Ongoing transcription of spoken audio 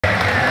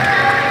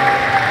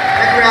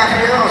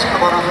Raphael's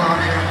come on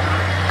along here.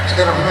 He's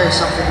gonna play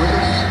something with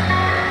us.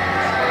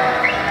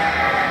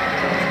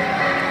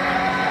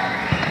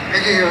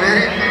 Mickey, you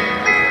ready?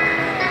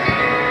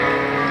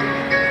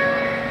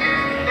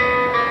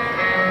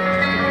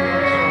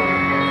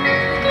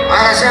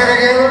 While I sat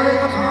together in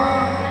the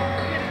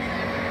park,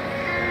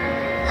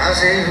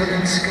 as the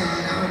evening sky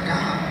hung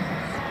down,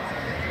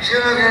 she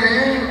looked at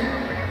him,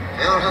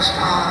 felt a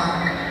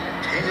spark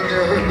tingle to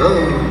her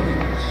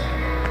bones.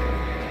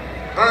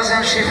 But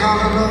then she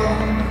felt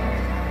alone,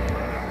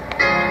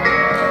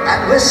 and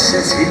wished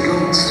that he'd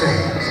gone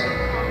straight,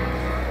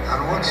 and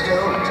watched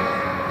out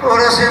for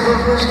a simple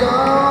first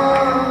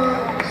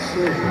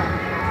free.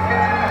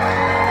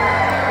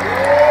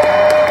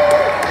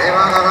 They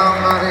went along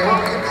by the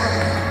oaken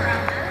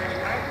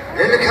path,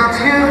 little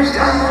confused,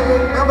 I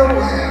remember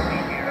well,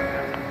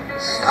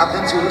 stopped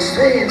into a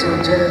strange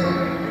hotel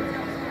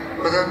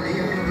with a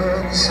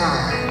neon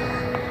sign.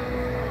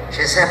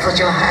 She said, put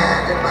your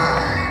hand in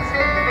mine.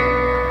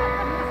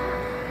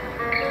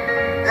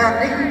 No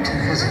need to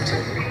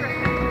hesitate.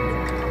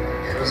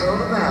 It was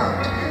all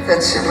about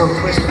that simple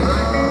twist of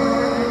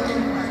fate.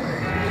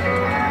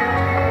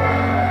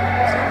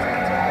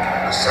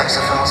 The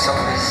saxophone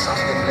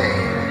softly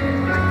played.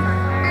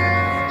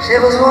 She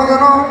was walking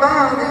on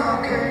by the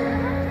arcade.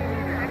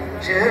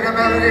 She heard the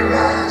melody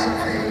rise and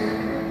fade.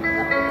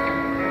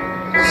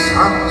 The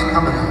sun was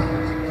coming up.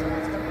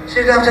 She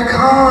left a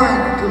coin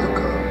into the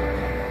cup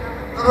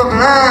of a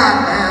blind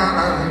man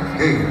at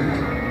the gate.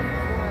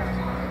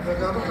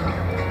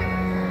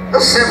 A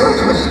simple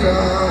twist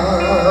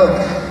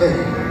of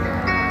fate.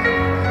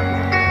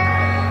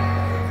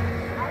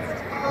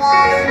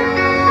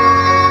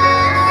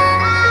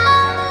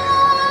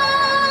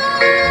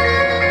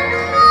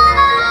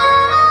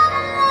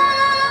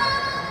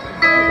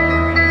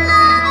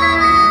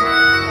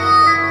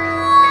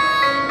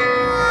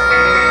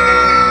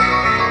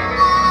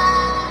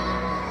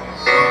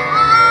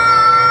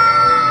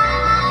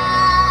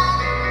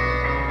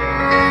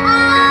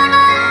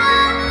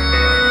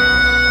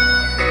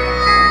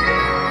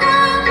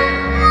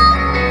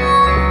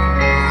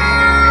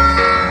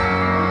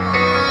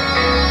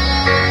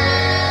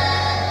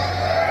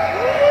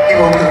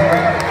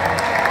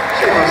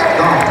 She was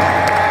gone.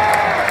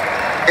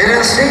 It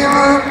didn't seem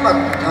like but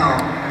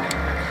gone.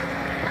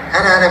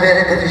 And I'd have been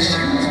in his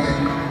shoes been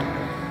gone.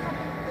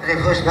 And he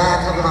pushed back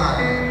the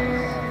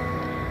blind.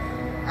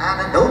 And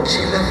the note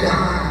she left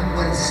behind,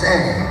 what it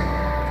said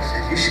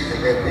you should have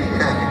met me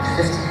back in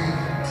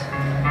 '58.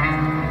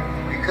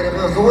 We could have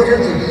avoided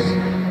this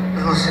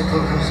little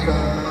simple of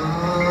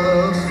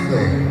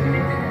fate.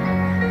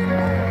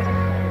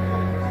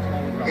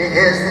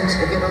 Here's the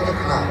ticking of the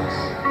clocks,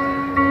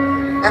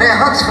 and he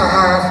hunts for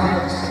her through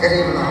the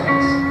city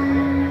blocks.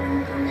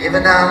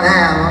 Even down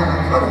there on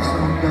the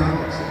telephone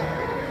guns,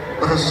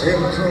 with the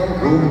sailors all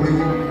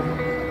rolling.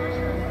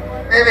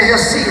 Maybe he'll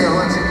see her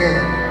once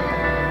again.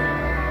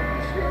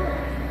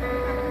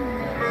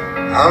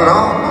 How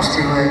long must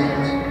he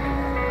wait?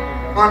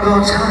 One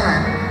more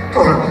time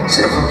for a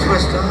simple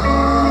twist of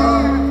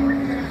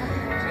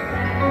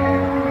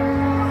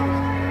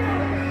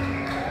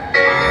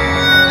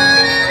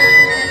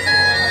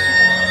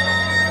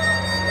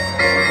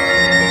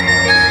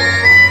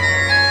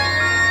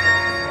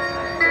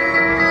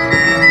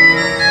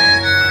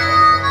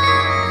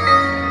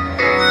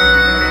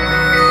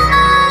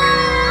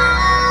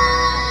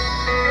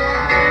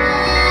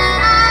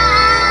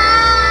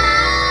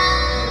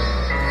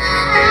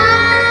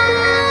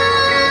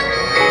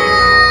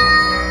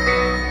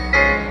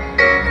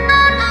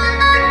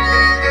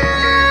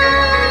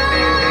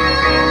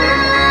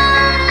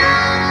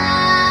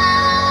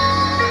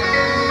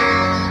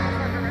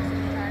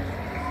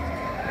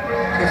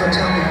people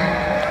tell me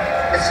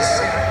it's a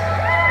sin,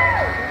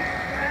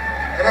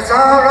 and it's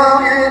all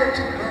wrong headed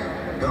to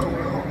no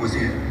wrong with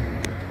you.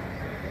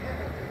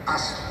 I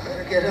should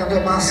better get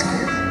under my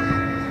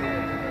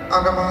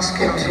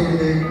skin too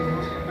late.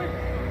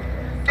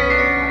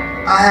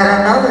 I had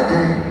another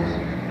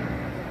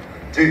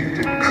day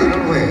that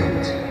couldn't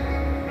wait.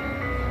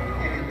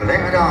 You can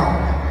blame it on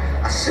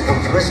a simple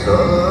twist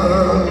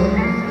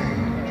of